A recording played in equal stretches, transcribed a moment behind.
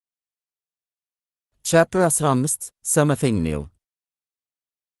Chapter 15, Something New.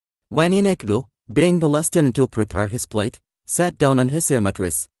 When Inekdu, being the last to prepare his plate, sat down on his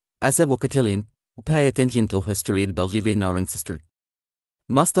mattress, as a Wakatillian, pay attention to history in Belgian our ancestor.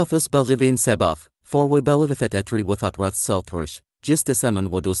 Most of us believe in Sabbath, for we believe that a tree without roots shall perish, just as someone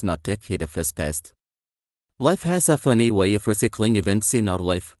who does not take heed of his past. Life has a funny way of recycling events in our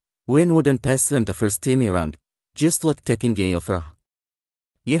life. Wind wouldn't pass them the first time around, just like taking a offer.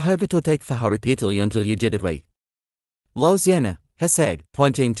 You have to take the repeatedly until you get it right. Louisiana, he said,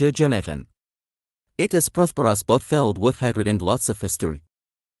 pointing to Jonathan. It is prosperous but filled with hatred and lots of history.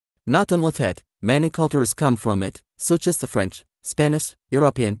 Not only that, many cultures come from it, such as the French, Spanish,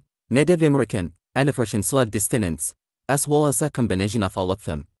 European, Native American, and Russian slave descendants, as well as a combination of all of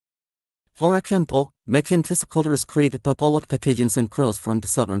them. For example, Mexican cultures created popular Caucasians and Creoles from the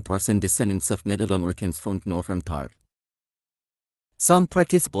southern parts and descendants of Native Americans from the northern part. Some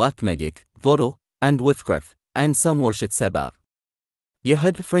practice black magic, voodoo, and witchcraft, and some worship Sabbath. You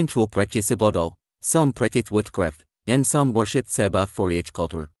had French who practice voodoo, some practice witchcraft, and some worship Sabbath for each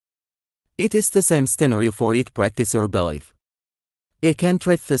culture. It is the same scenario for each practice or belief. You can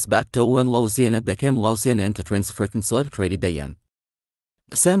trace this back to when Louisiana became Louisiana and the transferred slave trade began.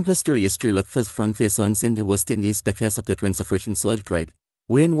 The same history is true with the frontiers in the West Indies because of the transferred slave trade,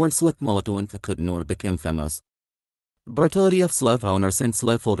 when words like mulatto and Kudnor became famous. Brutality of slave owners and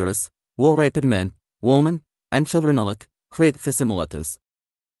slaveholders, who raped men, women, and children alike, create the mulattoes.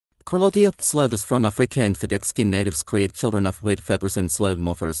 Cruelty of slaves from Africa and the dark-skinned natives create children of white fathers and slave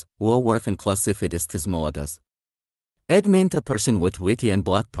mothers, who are working classified as mulattoes. It meant a person with white and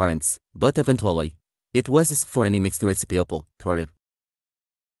black parents, but eventually, it was for any mixed race people, period.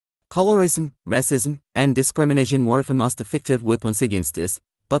 Colorism, racism, and discrimination were the most effective weapons against this,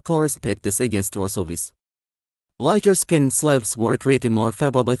 but colors picked this against also this. Lighter-skinned slaves were treated more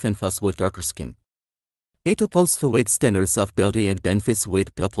favorably than those with darker skin. It opposed the weight standards of beauty and benefits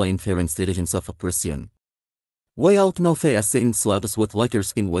with people in fair institutions of oppression. We all know they assigned slaves with lighter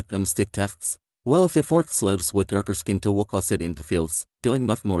skin with domestic tasks, while they forced slaves with darker skin to work outside in the fields, doing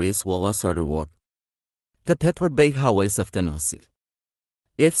much more as well as harder work. The Pepper Bay highways of Tennessee.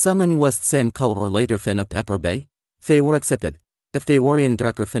 If someone was the same color or lighter than a Pepper Bay, they were accepted. If they were in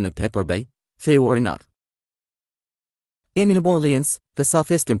darker than a Pepper Bay, they were not. In New Orleans, the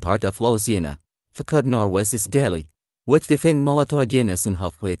southeastern part of Louisiana, the Kudnor was is daily, which defined mulatto again as in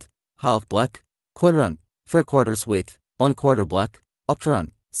half white, half black, quarter-on, 3/4 white, 1/4 black,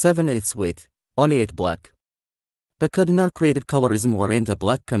 up-to-on, 7/8 white, 1/8 black. The Kudnor created colorism wherein the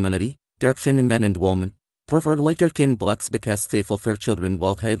black community, dark-skinned men and women, preferred lighter-skinned blacks because they fulfilled children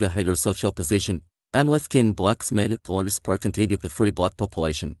while having a higher social position, and light-skinned blacks made it less percentage of the free black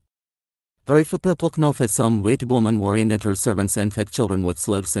population. Very few people know that some white women were indentured servants and had children with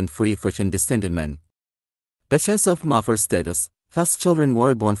slaves and free African descended men. Because of mother status, thus children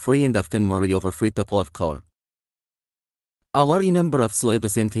were born free and often married over free people of color. A large number of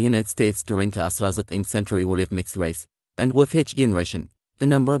slaves in the United States during the 18th century were of mixed race, and with each generation, the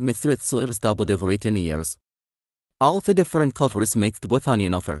number of mixed race slaves doubled every 10 years. All the different cultures mixed with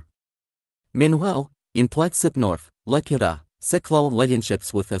onion offer. Meanwhile, in places up north, like Utah, sexual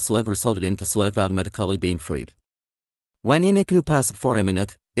relationships with a slave resulted in the slave automatically being freed. When Ineku passed for a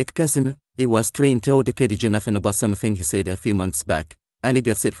minute, it cousin, he was trained to educate Jonathan about something he said a few months back, and he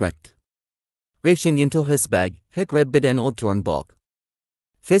gets it wrecked. Reaching into his bag, he grabbed an old torn book.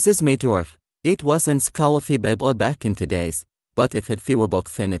 This is made to earth. It wasn't scholarly Bible back in the days, but it had fewer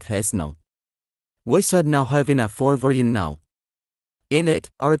books than it has now. We should now have enough for version now. In it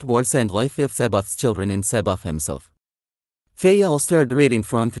are the words and life of Sabbath's children and Sabbath himself. They all started reading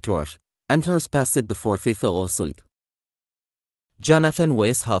from the Torah, and hers passed it before they fell asleep. Jonathan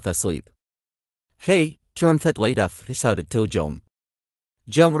was half asleep. Hey, turn that light off, he shouted to John.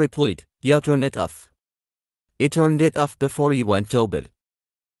 John replied, yeah, turn it off. He turned it off before he went to bed.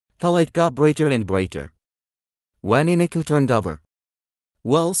 The light got brighter and brighter. When Ineku turned over,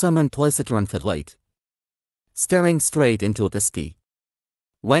 well, someone placed it on the light, staring straight into the sky.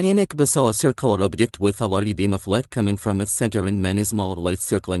 When Ineku saw a circular object with a large beam of light coming from its center and many small lights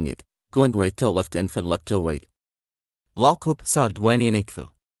circling it, going right to left and from left to right. Lakup said when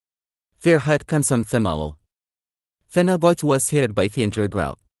Ineku. There had come some Thamalo. Thanabot was heard by the entire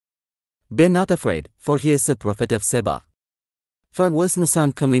crowd. Be not afraid, for he is the prophet of Seba. There was no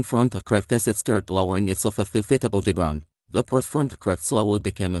sound coming from the craft as it started lowering itself a few feet above the ground. The port from the craft slowly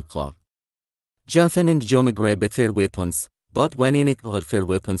became a cloud. Jonathan and John grabbed their weapons, but when Ineku had their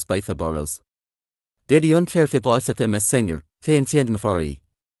weapons by the barrels, they didn't care if it was at them as senior, they intended Mafari.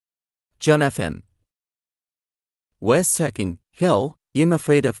 Jonathan was checking, hell, I'm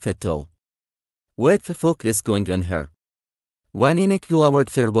afraid of Feto. With the focus going on her. Waninik lowered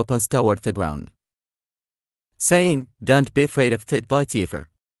their weapons toward the ground, saying, "Don't be afraid of Ted by Tifer.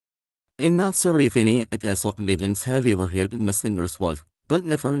 In not sorry if any at Asok Livens have ever heard Muslinger's wife, but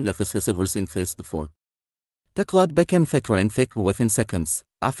never left us ever in face before." The cloud became thicker and thicker within seconds.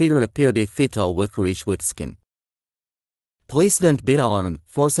 A figure appeared 8 feet tall with rich white skin. "Please don't be alarmed,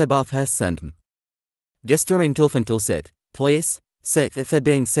 for Sabbath has sent me." Gesturing to Fintel said, "Please, say if a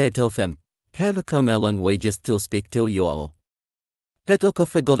being said to them, have a come a long way just to speak to you all." He took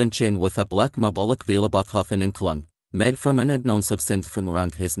off a golden chain with a black marbolic veil about half an inch long, made from an unknown substance from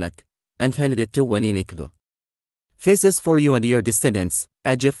around his neck, and handed it to Waninik. "This is for you and your descendants,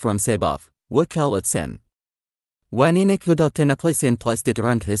 a gift from Sabbath, we call it Sen." Waninik got a necklace and placed it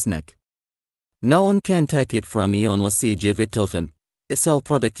around his neck. "No one can take it from you unless you give it to them. It's all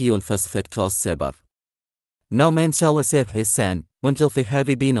product you and first fit cause Sabbath. No man shall receive his son, until they have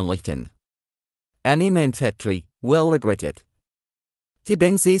been enlightened. Any man that tree, will regret it." The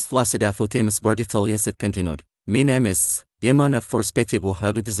Bengzis flaccid afotimus verticalius it continued. "My name is, Iman of perspective will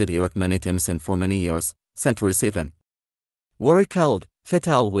have it at many times and for many years, centuries even. Were called,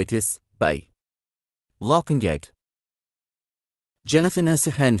 fatal witness, by locking gate. Jonathan as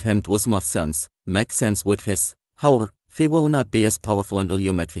a hand hemmed was my sons, make sense with his, however, they will not be as powerful until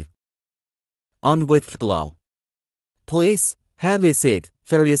you met him. On with the law. Please, have a seat,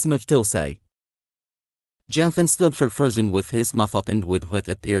 there is much to say." Jonathan stood for frozen with his mouth opened with what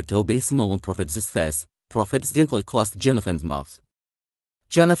appeared to be small Prophet's face. Prophets gently closed Jonathan's mouth.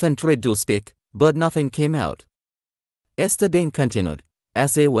 Jonathan tried to speak, but nothing came out. As the being continued,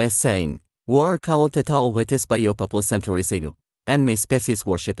 as he was saying, "War called at all witness by your people centuries ago, and may species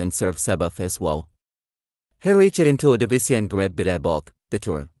worship and serve Sabbath as well." He reached into a division and grabbed a book, the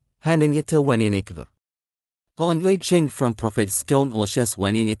Torah, handing it to Waninik. On reaching from Prophet's stone lashes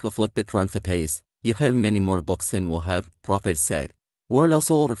Waninik flipped it around the page. "You have many more books than we'll have," Prophet said. "We're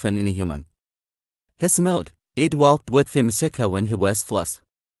also orphan in a human." He smiled. It walked with him Sheka when he was flushed.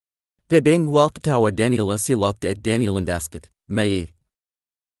 The being walked toward Daniel as he looked at Daniel and asked, "May I?"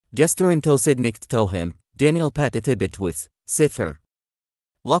 Gesturing to sit next to him, Daniel patted a bit with, "Sit here."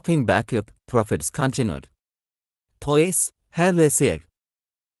 Looking back up, Prophets continued. "Please, have a seat."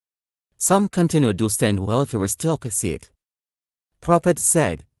 Some continued to stand while there was still a seat. Prophet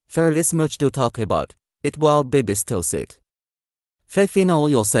said, "There is much to talk about, it will be best to sit."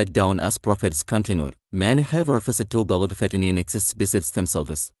 Finally all sat down as Prophets continued. Many have refused to believe that any exists besides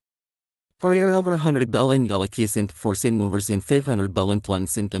themselves. For over 100 billion galaxies and 14 movers in 500 billion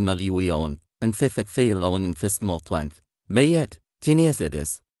planets in the Milky Way alone, and 50 alone in this small planet. May yet, tiny as it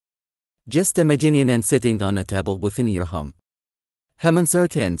is. Just imagine and sitting on a table within your home. Heavens are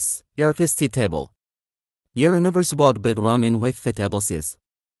tens, your festy table. Your universe would be running with the tables is.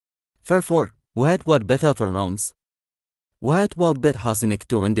 Therefore, what would be other realms? What would be has in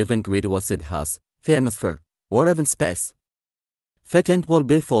to and even greater was it has, the atmosphere, or even space? Fitting will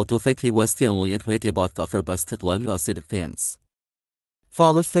be thought to think he was the only way about the other busted love as it fans.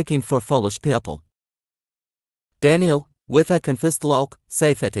 Foolish thinking for foolish people. Daniel, with a confessed look,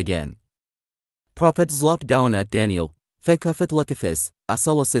 say that again. Prophets looked down at Daniel. Think of it like this, a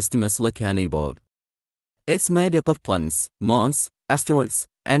solar system is like any board. It's made up of planets, moons, asteroids,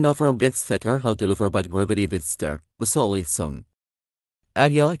 and other objects that are held over by gravity with star, the solar sun. A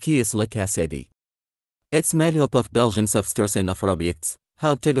galaxy is like a city. It's made up of billions of stars and other objects,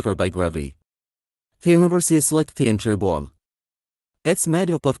 held together by gravity. The universe is like the entire ball. It's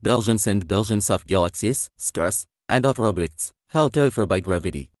made up of billions and billions of galaxies, stars, and other objects, held together by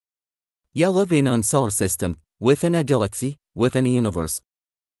gravity. You live in a solar system, within a galaxy, within a universe.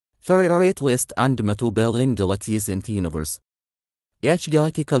 There are at least 2 billion galaxies in the universe. Each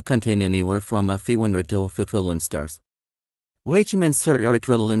galaxy could contain anywhere from a few hundred to a few trillion stars. Which means there are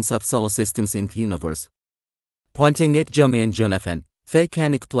trillions of solar systems in the universe. Pointing at Jimmy and Jonathan, they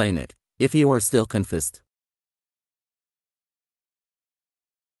can explain it, if you are still confused.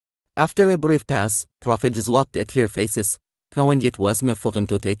 After a brief pause, Prophets looked at their faces, knowing it was meant for them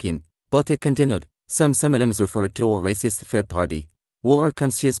to take in, but it continued. Some synonyms refer to a racist third party, who are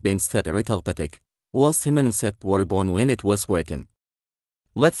conscious beings that are telepathic, whilst humans were born when it was written.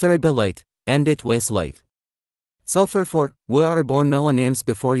 Let there be light, and it was light. So therefore, we are born millenniums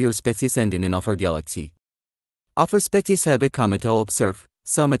before your species and in another galaxy. Other species have come to observe,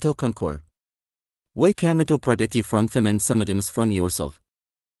 some to conquer. We came to protect you from them and some items from yourself.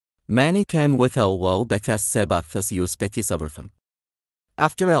 Many came with a well because Sabbath as your species over them.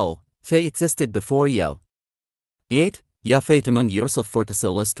 After all, they existed before you. Yet, you fate among yourself for the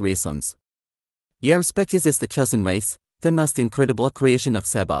celestial reasons. Your species is the chosen race, the most incredible creation of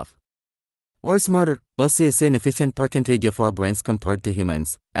Sabbath. Or smarter, but see a significant percentage of our brains compared to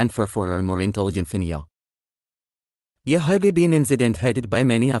humans, and therefore are more intelligent than you. You have been incident headed by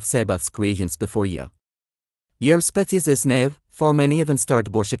many of Sabbath's creations before you. Your species is naive, for many even start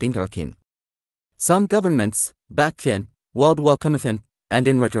worshipping our king. Some governments, back then, would welcome him, and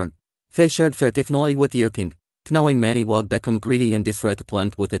in return, they shared their technology with your king, knowing many would become greedy and destroy the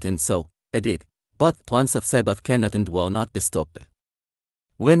plant with it, and so, it did. But plants of Sabbath cannot and will not be stopped.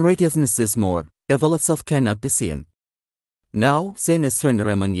 When righteousness is more, evil itself cannot be seen. Now, sin is stronger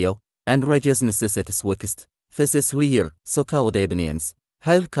among you, and righteousness is at its weakest. This is who you, so-called Abineans,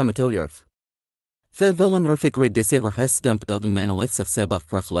 have come to earth. The villain of a great deceiver has dumped out the monoliths of Sabbath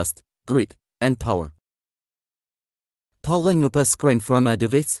for lust, greed, and power. Pulling up a screen from a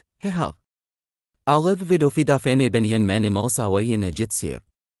device, haha. Olive vidofidaf en Ebenian manimals away in Egyptia.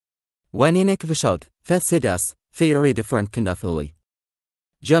 When in Ekvishad, Fesidas, theory different kindafuli.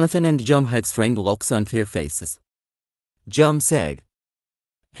 Jonathan and Jom had strange looks on their faces. Jom said,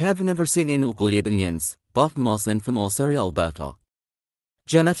 have never seen in Ebenians, but Muslim from all serial battle.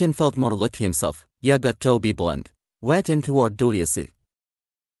 Jonathan felt more like himself, ya got to be blunt, wet into what do you see?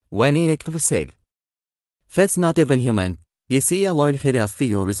 When in Ekvishad. That's not even human, you see a large head of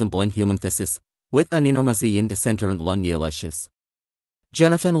figure resembling human faces, with an enormous E in the center and long eyelashes.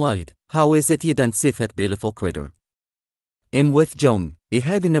 Jonathan lied, how is it you don't see that beautiful critter? With Jom, he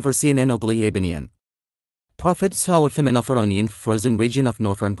had never seen an ugly Ebenian. Prophet saw him in a Pharaonian frozen region of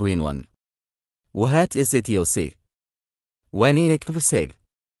northern Greenland. What is it you see? When he said,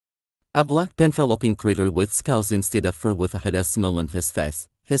 a black enveloping critter with scales instead of fur with a head as small on his face,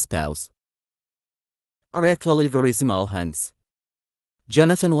 his paws are actually very small hands.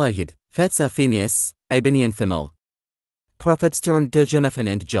 Jonathan lied, that's a Phineas, Ebenian female. Prophets turned to Jonathan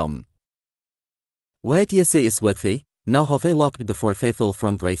and Jom. What you see is what they, now have they locked before faithful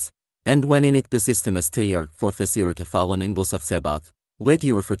from grace, and when in it the system is tired for the zero to fallen angels of Sabbath, wait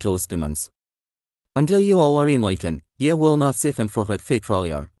you for those demons. Until you all are enlightened, ye will not see them for what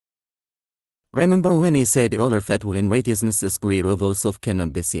faithful are. Remember when he said earlier that when righteousness is greater those of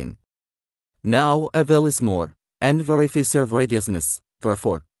cannot be seen. Now evil is more, and very few serve righteousness,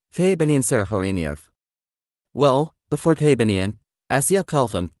 therefore, the Ebenians are her in earth. Well, before the Ebenian, as ye call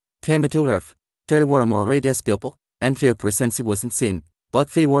them, came to earth, there were more righteous people, and their presence wasn't seen,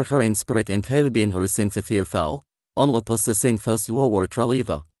 but they were her in spirit and have been her since the fear fell, only possessing those who were truly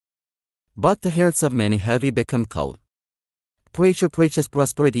evil. But the hearts of many have become cold. Preacher preaches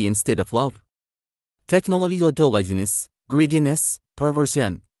prosperity instead of love. Technology led to laziness, greediness,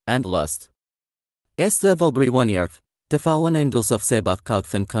 perversion, and lust. As the evil breed on earth, the fallen angels of Sabbath caught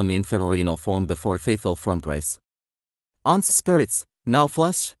them come in pharaonial form before faithful from grace. Once spirits, now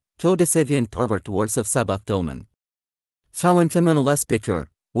flesh, to the deviant pervert words of Sabbath domain. So in the last picture,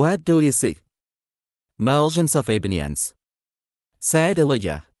 what do you see? Millions of Ebenians. Said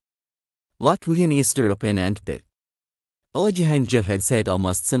Elijah. Like in Easter open and bit. Elijah and Jeff had said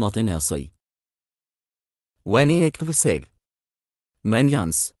almost simultaneously. When he said,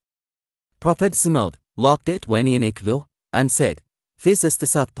 Millions. Prophet smiled, looked at when he and said, this is the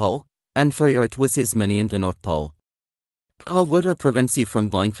South Pole, and for it was his money in the North Pole. Cold weather prevents you from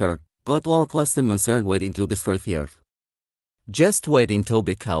going far, but lower class demons are waiting to the fourth year. Just waiting to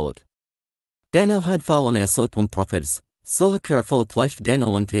be cowed. Daniel had fallen asleep on prophets, so careful placed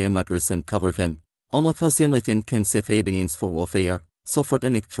Daniel and Telemachus and covered him, only facilitating can save Ebenians for warfare, so for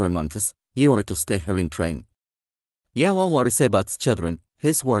the next 3 months, you are to stay here in train. Yellow are Sabbath's children,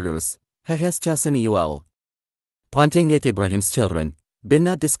 his warriors, he has chosen you all. Pointing at Abraham's children, be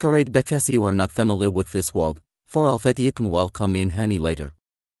not discouraged because you are not familiar with this world, for all that you can welcome in honey later.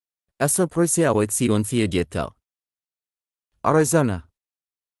 A surprise awaits you on Theodeta. Arizona.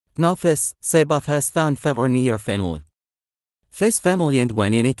 Now this, Sabbath has found favor in your family. This family and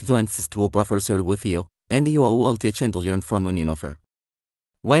when in it advances to professor with you, and you all will teach and learn from one another.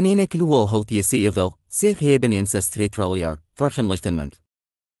 When in it you will hold you see evil, see Ebenians as theatraliar, for enlightenment.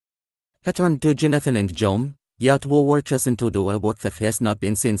 He turned to Jonathan and Jom, yet will work us into do a work that has not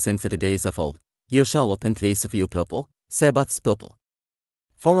been seen since the days of old. You shall open face of you people, Sabbath's people.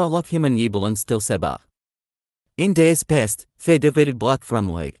 For all of human ye belongs to Sabbath. In days past, they divided black from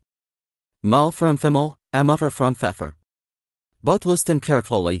white. Male from female, a mother from father. But listen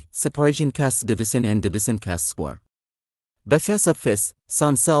carefully, separation casts division and division casts war. Because of this,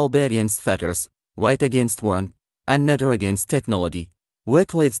 some shall be against fathers, right against one, another against technology,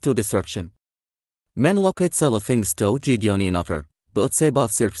 which leads to destruction. Men look at sell things to Gideon in offer, but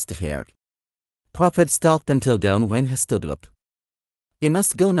Sabbath serves to hear. Prophet stalked until dawn when he stood up. He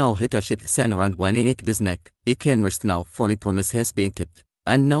must go now hit a shit sand around when he hit his neck, he can rest now for the promise has been kept,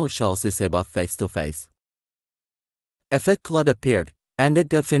 and no shall see Sabbath face to face. A thick cloud appeared, and it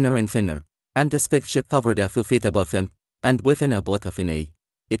got thinner and thinner, and the spaceship hovered a few feet above him, and within a blink of an eye,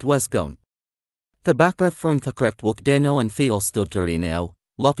 it was gone. The backpack from the craft woke Daniel and Theo stood there now,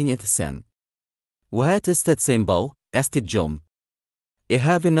 looking at the sun. What is that symbol? Asked John. I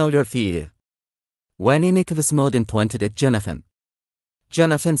have another fear. When he nicked the smiled and pointed at Jonathan.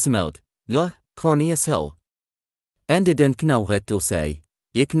 Jonathan smiled. Yuh, corny as hell. And he didn't know what to say.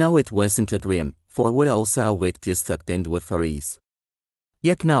 Yet now it wasn't a dream, for we all saw it just tucked in with her ease.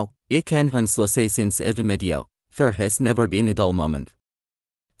 Yet now, I can honestly say since every media, there has never been a dull moment.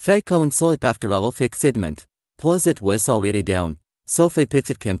 They couldn't sleep after all of excitement, plus it was already down, so they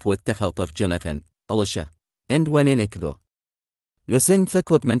pitched camp with the help of Jonathan, Alicia, and when in Ecuador. Using the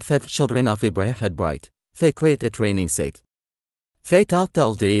equipment that children of Ibrahim had brought, they created a training set. They talked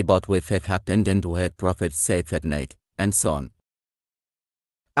all day about what had happened and what prophets said that night, and so on.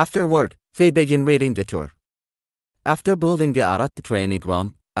 Afterward, they began reading the Torah. After building the Arat training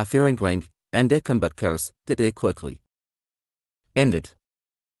ground, a firing range, and a combat course, the day quickly ended.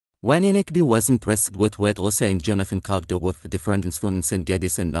 When Enekdi was impressed with what Alicia and Jonathan could do with the different instruments and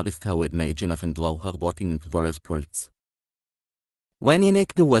gadgets and noticed how it made Jonathan blow her working into various parts. When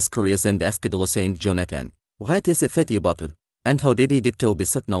Enekdi was curious and asked Alicia and Jonathan, what is it that about it, and how did he get to be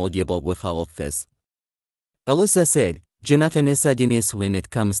so knowledgeable with all of this? Alicia said, Jonathan is a genius when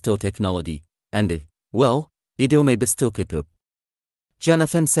it comes to technology, and well, he do maybe still keep up.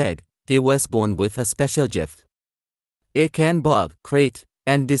 Jonathan said, he was born with a special gift. He can build, create,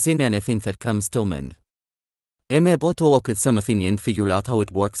 and design anything that comes to mind. I'm able to look at something and figure out how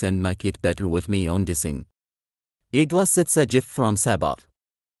it works and make it better with my own design. It was such a gift from Sabbath.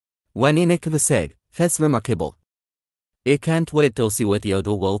 When Enekdi said, that's remarkable. I can't wait to see what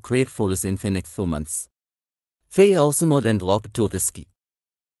Yoda will create for us in the next few months. They also nodded and looked to the ski.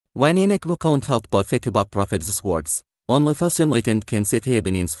 When Enekdi can't help but think about Prophet's words, only fascinated can set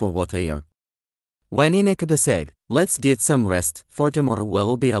evidence for what they are. When Enekdi said, let's get some rest, for tomorrow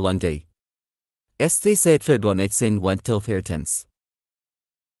will be a long day. As they said their donates and went till their tents.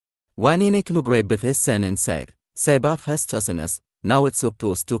 When Enekdi grabbed his son and said, Sabbath has chosen us, now it's up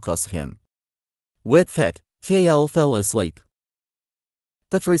to us to curse him. With that, they all fell asleep.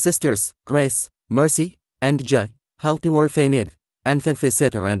 The three sisters, Grace, Mercy, and Joy, helped were fainted, and then they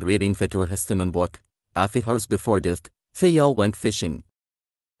sat around reading the Torah Testament book. A few hours before dusk, they all went fishing.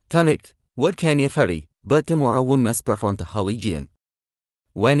 Tonight, what can you hurry, but tomorrow we must perform the holy Jinn.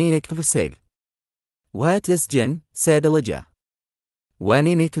 When Enekdi said, what is Jinn? Said Elijah. When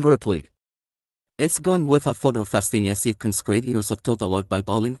Enekdi replied, it's gone with a photo fasting as you consecrate yourself to the Lord by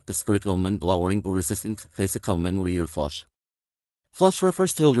bowling the spiritual man lowering or resisting physical man with your flesh. Flesh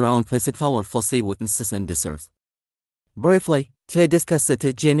refers to your own physical or falsely witnesses and deserves. Briefly, they discussed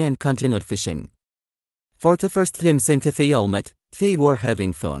the Jinn and continued fishing. For the first time since they all met, they were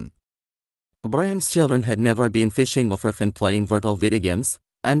having fun. Brian's children had never been fishing other than playing virtual video games,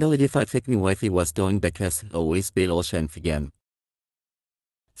 and Elijah thought knew what he was doing because he always beat Alicia and again.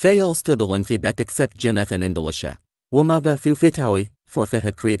 They all stood lengthy back except Jonathan and Alicia, who moved a few feet away, for they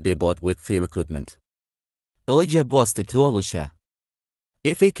had created a boat with their equipment. Elijah boasted to Alicia.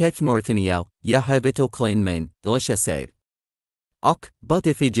 If we catch more than you have it to clean man, Alicia said. Och, but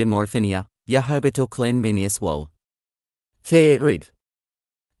if we get more than you have it to clean man as well. They agreed.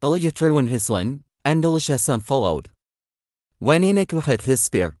 Elijah threw in his line, and Alicia's son followed. When Enekdi had his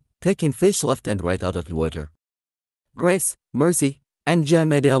spear, taking fish left and right out of the water. Grace, Mercy, and Joy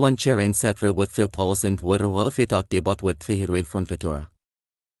made a long chair and sat there with their poles and water while they talked about what they had read from the Torah.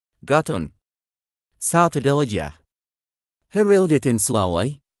 Got on. Shouted Elijah. He reeled it in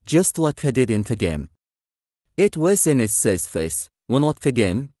slowly, just like he did in the game. It was in his safe face, unlike the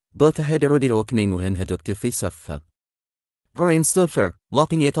game, but he had already opening when he took the face off her. Brian stood there,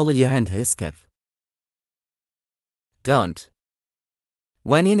 looking at Elijah and his cat. Don't.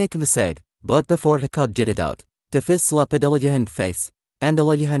 When Enekdi said, but before he could get it out, the fish slapped Elijah in the face, and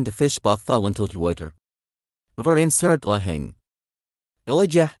Elijah and the fish both fell into the water. Brian started laughing.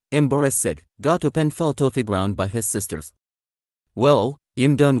 Elijah, embarrassed, got up and fell to the ground by his sisters. Well,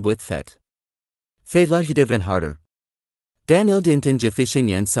 I'm done with that. They laughed even harder. Daniel didn't enjoy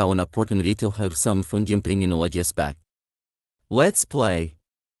fishing and saw an opportunity to have some fun jumping in Elijah's back. Let's play.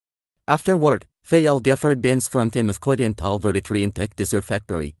 Afterward, they all gathered bands from them of Cody and Alveritri and Tech Dessert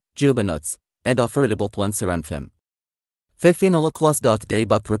Factory, Juba Nuts, and affordable plants around them. They finally closed out the day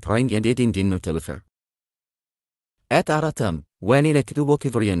by preparing and eating dinner together. At Aratam, when Enekdi woke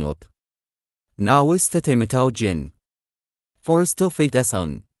everyone up. Now is the time to Jinn. For us to feed us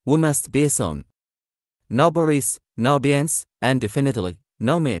on, we must be on. No berries, no beans, and definitely,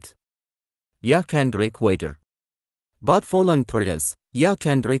 No mate. Ya can drink water. But for long periods, ya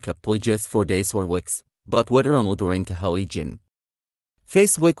can drink up just for days or weeks, but water only during Holy Jin.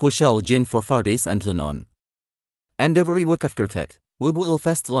 Face week we shall gin for 4 days until none. And every week after that, we will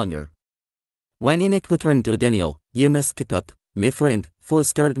fast longer. When in return to Daniel, you must get up, my friend, for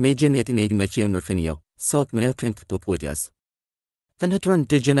start making it in a machine or finio, so may think to put us. Then he turned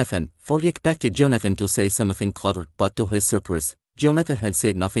to Jonathan, for he expected Jonathan to say something clever, but to his surprise, Jonathan had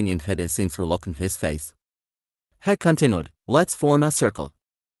said nothing and had a sinful look in his face. He continued, let's form a circle.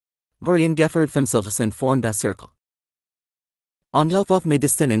 Bolin gathered themselves and formed a circle. On half of my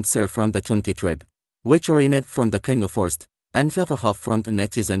descendants are from the 20 tribe, which originated from the king of Forest, and the other half from the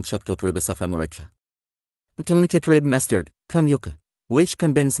Nexus and Choctaw tribes of America. The 20 tribe mastered Kamyuka, which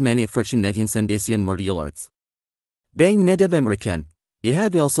combines many African Indians and Asian martial arts. Being Native American, he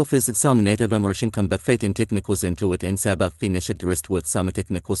had also visited some Native American combat fighting techniques into it and Sabbath finished the rest with some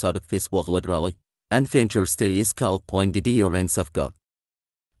techniques out of this world literally, and venture stay is called point the ends of God.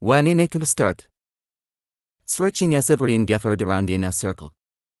 When in it start, stretching as everyone gathered around in a circle.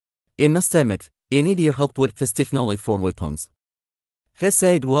 In must admit, he need your help with this technology for weapons. He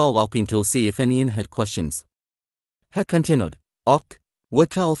said while walking to see if anyone had questions. He continued, Ok, we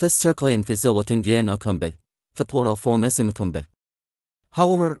call this circle in facilitating the combat, the plural form is in combat.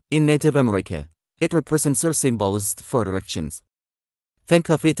 However, in Native America, it represents or symbols for directions. Think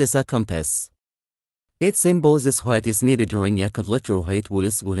of it as a compass. It symbolizes what is needed during a literal height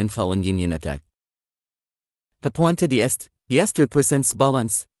within fallen Union attack. The pointed east represents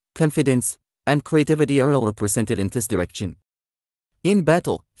balance, confidence, and creativity are all represented in this direction. In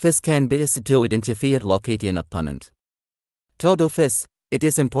battle, this can be used to identify and locate an opponent. To do this, it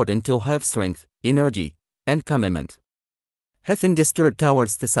is important to have strength, energy, and commitment. Having gestured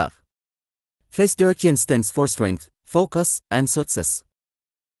towards the south. This direction stands for strength, focus, and success.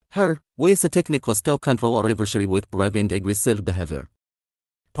 Here, we use a technical to control our adversary with brave and aggressive behavior.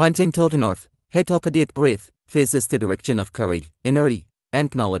 Pointing to the north, he took a deep breath, faces the direction of courage, energy,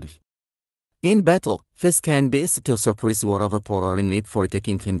 and knowledge. In battle, this can be used to surprise or overpower our need for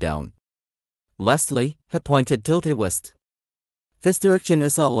taking him down. Lastly, he pointed to the west. This direction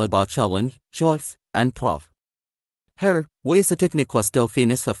is all about challenge, choice, and proof. Here, we use a technical to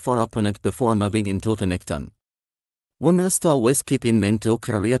finish a far opponent before moving into the next turn. We must always keep in mind to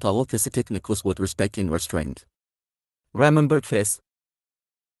carry out all of these techniques with respect and restraint. Remember this.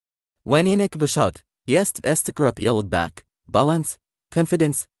 When in a shot, yes, the group yelled back, balance,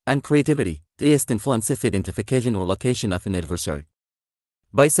 confidence, and creativity, the influence of identification or location of an adversary.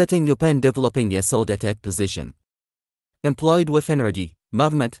 By setting up and developing a solid attack position. Employed with energy,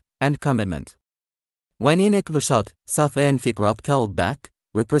 movement, and commitment. When in a shot, south and the group called back,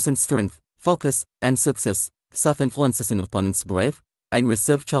 represents strength, focus, and success. South influences an opponent's brave and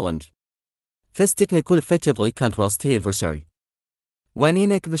receive challenge. This technique will effectively controls the adversary. When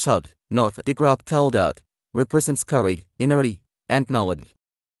in a shot, north the group called out, represents courage, energy, and knowledge.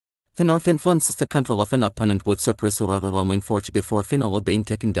 The north influences the control of an opponent with surprise or overwhelming force before finally being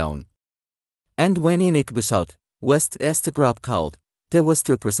taken down. And when in a shot, west as the group called, the west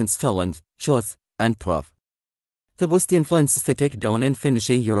represents challenge, choice, and proof. The west influences the takedown and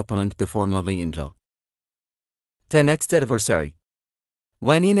finishing your opponent before moving into the next adversary.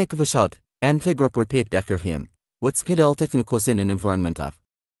 When in a shot, and the group repeat after him, with skill techniques in an environment of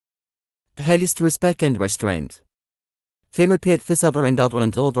the highest respect and restraint. They repeat this over and over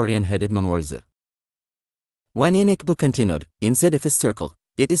until and headed memorize it. When in a continued, inside of this circle,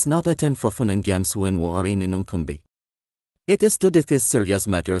 it is not a time for fun and games when we are in an uncumbi. It is to discuss serious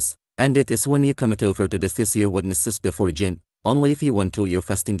matters, and it is when you commit over to discuss your witnesses before Jin, only if you want to your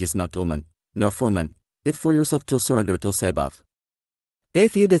fasting is not woman, nor for man. It for yourself to surrender to Sabbath.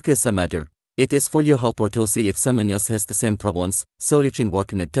 If you discuss a matter, it is for your help or to see if someone else has the same problems, so you can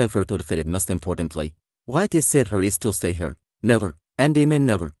work in a together to defeat it. Most importantly, what is said here is to stay here, never, and amen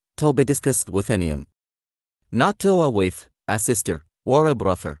never, to be discussed with anyone. Not to a wife, a sister, or a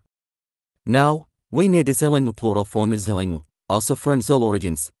brother. Now, we need is Zelengu plural form is Zelengu, also from Zol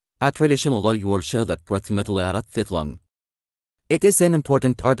origins, a traditional law worship that approximately at fit long. It is an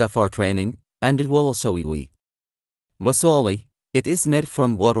important part of our training, and it will also we. Mostly, it is made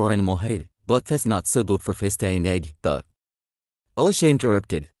from water and mohair, but that's not so good for this day and age, but. Olisha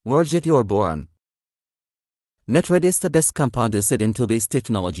interrupted, where did you born? Nitrate is the best compound is it into this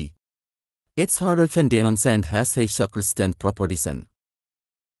technology. It's harder than diamonds and has a circumstant properties and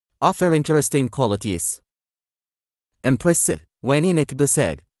offer interesting qualities. Impressive, when in it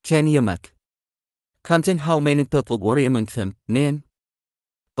said, can you make? Counting how many people were among them, Nan?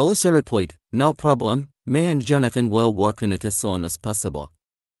 Olisha replied, no problem, Me and Jonathan will work on it as soon as possible.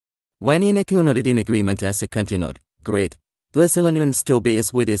 When Enoch nodded in agreement as he continued, great. This Illinois still be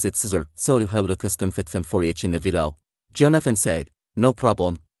as wit as its scissor, so you have the custom fit them for each individual. Jonathan said, no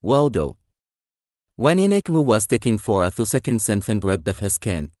problem, will do. When Enoch was taking for a few seconds and then grabbed the his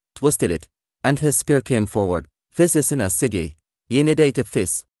can, twisted it, and his spear came forward, this isn't a city, you need a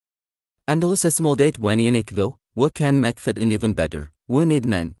this. And also a small date when Enoch go, we can make that in even better, we need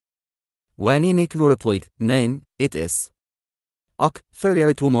 9. When Enoch replied, 9, it is. Ok, there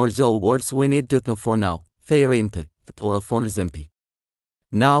are 2 more words we need to know for now, fair imp. Plural form is MP.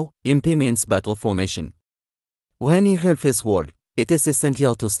 Now, MP means battle formation. When you hear this word, it is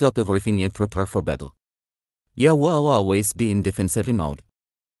essential to stop everything and prepare for battle. You will always be in defensive mode.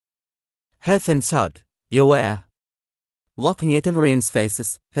 Heath and shot, you are. Looking at everyone's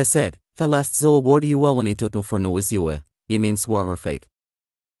faces, he said, the last word you will need to know for now is you are. It means war or fate.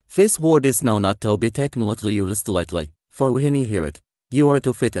 This word is now not to be taken used lightly, for when you hear it, you are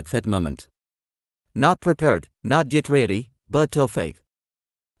to fit at that moment. Not prepared, not yet ready, but to fight.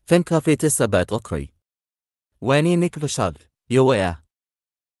 Think of it as a battle cry. When Enoch shot, you are.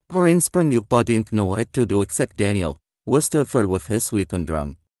 For instance, you didn't know what to do except Daniel, was still filled with his weapon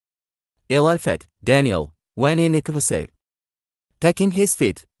drawn. Eli fed, Daniel, when Enoch said. Taking his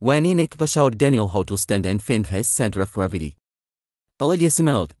feet, when Enoch showed Daniel how to stand and find his center of gravity. Elijah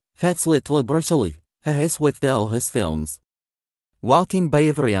smelled, that's little brutally, his with all his films. Walking by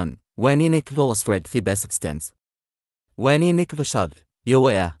everyone. When Enoch spread the best stance. When Enoch shot, you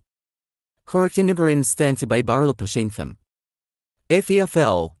are. Hurting never instance by barrel pushing them. If you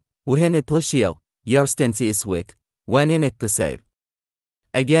fell, when it push you, your stance is weak. When Enoch said.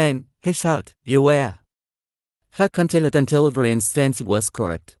 Again, he shot, you are. He continued until every instance was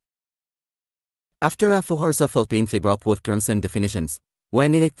correct. After a few hours of helping the group with terms and definitions,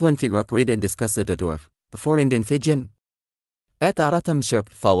 when Enoch went to read and discussed the dwarf, before Indian Fijian. At Aratam Sharp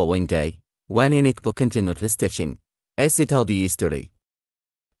following day, when Enoch continued his teaching, as he told the history.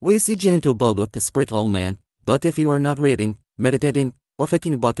 We see gentle bold with the spiritual man, but if you are not reading, meditating, or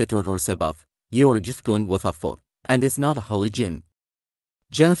thinking about it or above, you are just going with a thought, and it's not a holy jinn.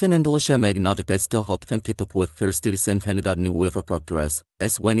 Jonathan and Elisha made not a test to help them keep up with their studies and handed out new with a progress,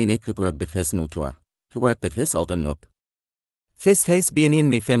 as when Enoch grabbed his new Torah, he grabbed his old up. This has been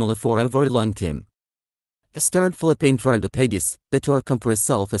in my family for a very long time. Start flipping through the pages, the Torah compressed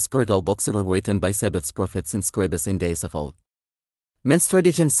self as spiritual books that were written by Sabbath's prophets and scribes in days of old. Men's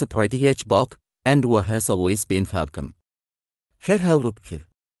traditions separate each book, and what has always been welcome. Here how look here.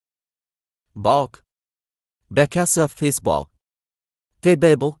 Book. Because of his book. The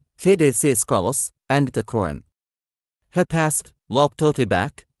Bible, the scrolls, and the Quran. He passed, looked to the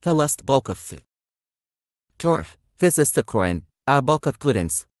back, the last book of the Torah. This is the Quran, a book of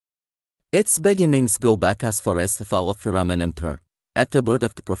guidance. Its beginnings go back as far as the fall of the Roman Empire, at the birth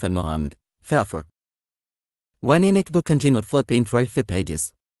of the Prophet Muhammad, Fafur. When Enoch continued flipping through the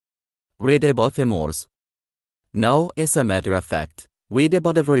pages. Read about the Moors. Now, as a matter of fact, read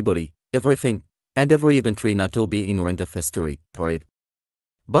about everybody, everything, and every event not to be ignorant of history, period.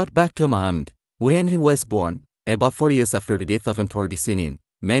 But back to Muhammad, when he was born, about 4 years after the death of Emperor Justinian,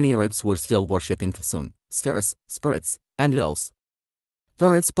 many Arabs were still worshipping the sun, stars, spirits, and idols. The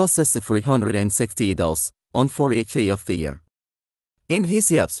Arabs possessed 360 idols, on 48 days of the year. In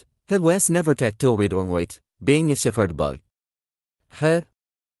his years, he was never taught to read or write, being a shepherd boy. He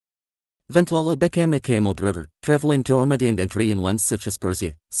eventually became a camel driver, traveling to Armenia and entry in lands such as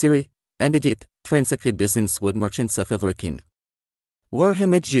Persia, Syria, and Egypt, transacted business with merchants of every kind. Where he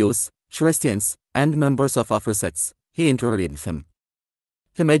met Jews, Christians, and members of other sects, he interacted with them.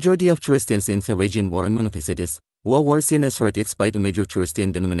 The majority of Christians in the region were monotheists, who were seen as heretics by the major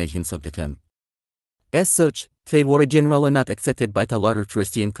Christian denominations of the time. As such, they were generally not accepted by the larger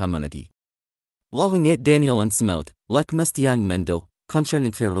Christian community. Loving it Daniel and smelled, like most young men do,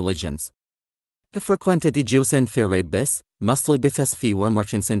 concerning their religions. He frequented the Jews and their rabbis, mostly because they were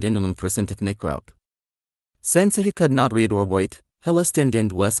merchants and in an unrepresented crowd. Since he could not read or write, he listened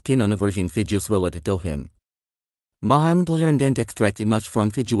and was keen on everything the Jews related to him. Muhammad learned and extracted much from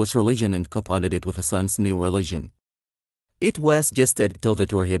the Jewish religion and coupled it with his son's new religion. It was just added to the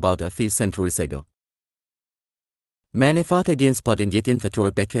Torah about a few centuries ago. Many fought against putting it in the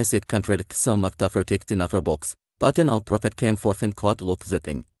Torah because it contradicts some of the verdict in other books, but an old prophet came forth and called Luke the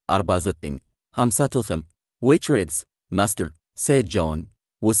thing, Arba the thing, Hamsa to them, which reads, Master, said John,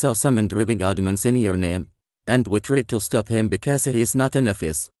 we saw someone driving out demons in your name, and we tried to stop him because he is not an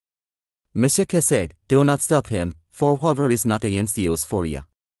atheist. Meshach said, do not stop him, for whoever is not against you is for you.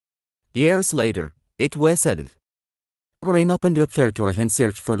 Years later, it was added. Rain opened up their Torah and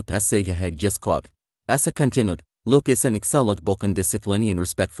searched for the passage I had just quoted, Asa continued, look is an excellent book in discipline and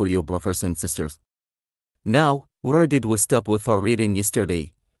respect for your brothers and sisters. Now, where did we stop with our reading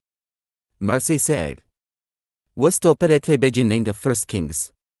yesterday? Mercy said. We stopped at the beginning of 1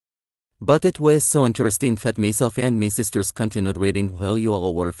 Kings. But it was so interesting that myself and my sisters continued reading while you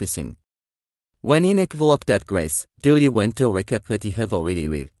all were fishing. When Enoch looked at Grace, do you want to recap what you have already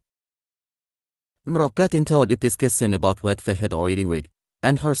read? Mrok got into a deep discussion about what they had already read,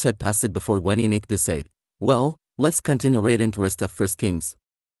 and hers had passed before when Enoch said, well, let's continue reading the rest of 1 Kings.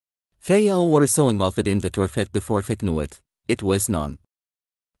 They all were so involved in the truth that before they knew it, it was none.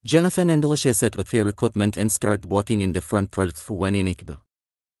 Jonathan and Elisha sat with their equipment and started walking in the front part for when Enoch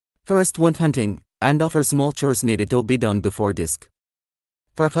first went hunting, and other small chores needed to be done before dusk.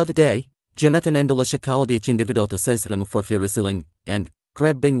 For half the day, Jonathan and Elisha called each individual to say them for their wrestling, and,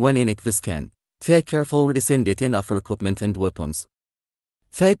 grabbing when Enoch was can, they carefully descended in other equipment and weapons.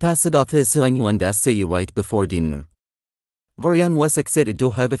 They passed off his selling one day right before dinner. Brian was excited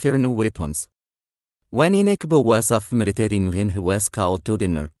to have their new weapons. When Enoch was off meditating when he was called to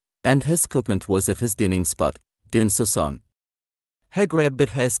dinner, and his equipment was at his dining spot, Din Susan. He grabbed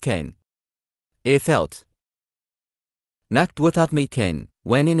his cane. He felt knocked without me cane,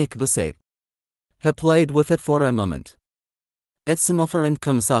 when Enoch said. He played with it for a moment. It's smoother and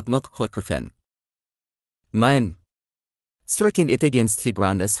comes out much quicker than mine. Striking it against the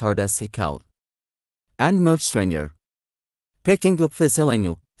ground as hard as he could. And much stranger. Picking up this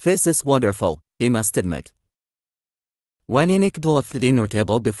new, this is wonderful, he must admit. When Enoch left the dinner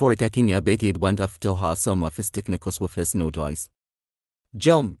table before taking a bite, he went off to have some of his technicals with his new toys.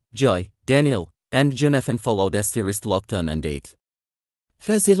 John, Joy, Daniel, and Jonathan followed as the rest locked on and ate.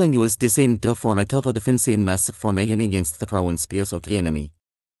 His healing was designed to form a total defensive massive formation against the thrown spears of the enemy.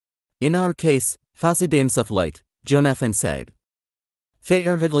 In our case, fuzzy beams of light, Jonathan said. They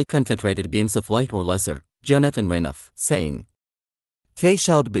are heavily concentrated beams of light or lesser, Jonathan ran off, saying. They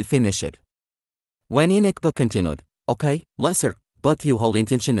shall be finished. When Enoch continued, okay, lesser, but your whole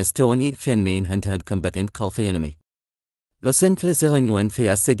intention is to uneat main hand-to-hand combat and call the enemy. The simplest when the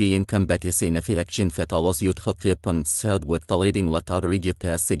ACD in combat is in a action that allows you to help the opponent's head with the leading let out Egypt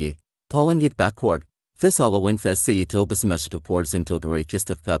ACD, pulling it backward. This allows the ACD to be smashed upwards into the richest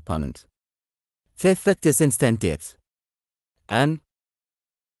of the opponent. The effect is instantaneous. An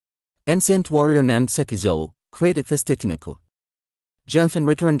ancient warrior named Sekizo created this technical. Jonathan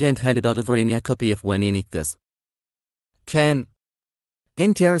returned and handed out a copy of when Enoch this. Can.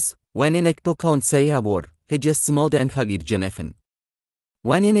 In tears, when Enoch can't say a word, he just smiled and hugged Jonathan.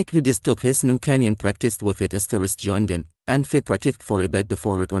 When Enoch just took his new cane and practiced with it as the rest joined in, and they practiced for a bit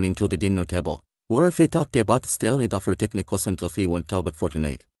before returning to the dinner table, where they talked about still it offered technicals until they went to bed for the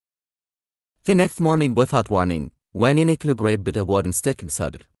night. The next morning without warning, when Enoch grabbed a wooden stick and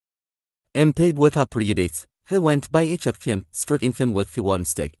started. Emptied without prejudice, he went by each of them, striking them with the wooden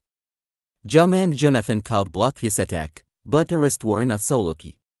stick. John and Jonathan could block his attack, but the rest were not so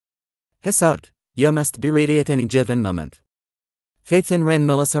lucky. He said, you must be ready at any given moment. Faith then ran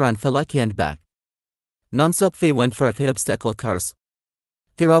Melissa and Falaki and back. Non-stop they went for the obstacle course.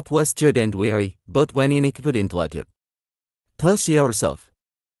 The rope was tired and weary, but when Enoch couldn't let it. Push yourself.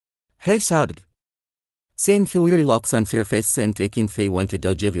 He shouted. Seeing the weary looks on their faces and taking they went to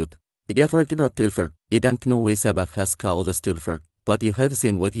dodge it. The effort not tilfer, you don't know ways about has called a tilfer, but you have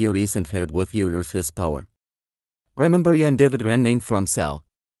seen what your ears and heard with your ears his power. Remember you and David running from Saul.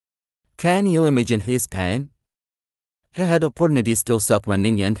 Can you imagine his pain? He had opportunities to stop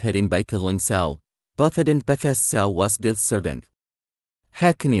running and heading by killing Saul, but he didn't because Saul was God's servant.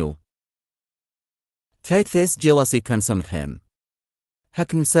 Heck knew. This jealousy consumed him.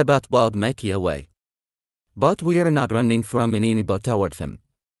 Heck knew Sabbath would make you away. But we are not running from any but toward him.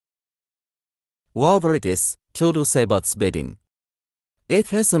 Whatever it is, to do Sabbath's bidding. It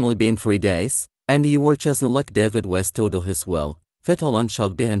has only been 3 days, and you were chosen like David was to do his will, that alone shall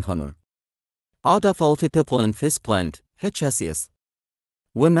be an honor. Out of all the people in this plant, HSS.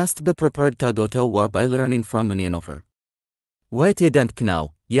 We must be prepared to go to war by learning from any another. Wait you don't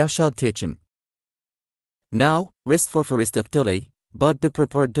know, you shall teach him. Now, rest for the rest of today, but be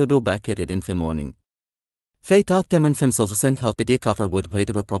prepared to do back at it in the morning. They taught them and themselves and how the cover would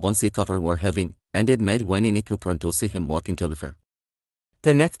wait the problems the cover were having, and it made when Enoch returned to see him walking to the fair.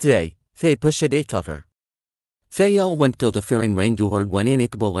 The next day, they pushed a cover. They all went to the fair in rain to hold when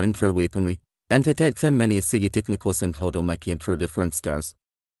Enoch learned their weaponry, and they taught them many silly technicals and how to make it through different stars.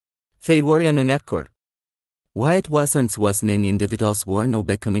 They were in an accord. Why it wasn't was many individuals were no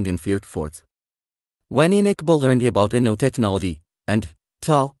becoming in feared forts. When Enoch learned about a new technology, and,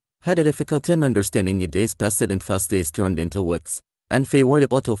 Tal, had a difficult time understanding the days passed and fast days turned into weeks, and they were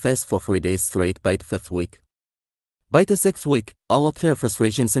able to fast for 3 days straight by the 5th week. By the 6th week, all of their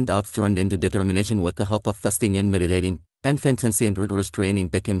frustrations and doubts turned into determination with the help of fasting and meditating, and fantasy and rigorous training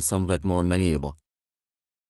became somewhat more manageable.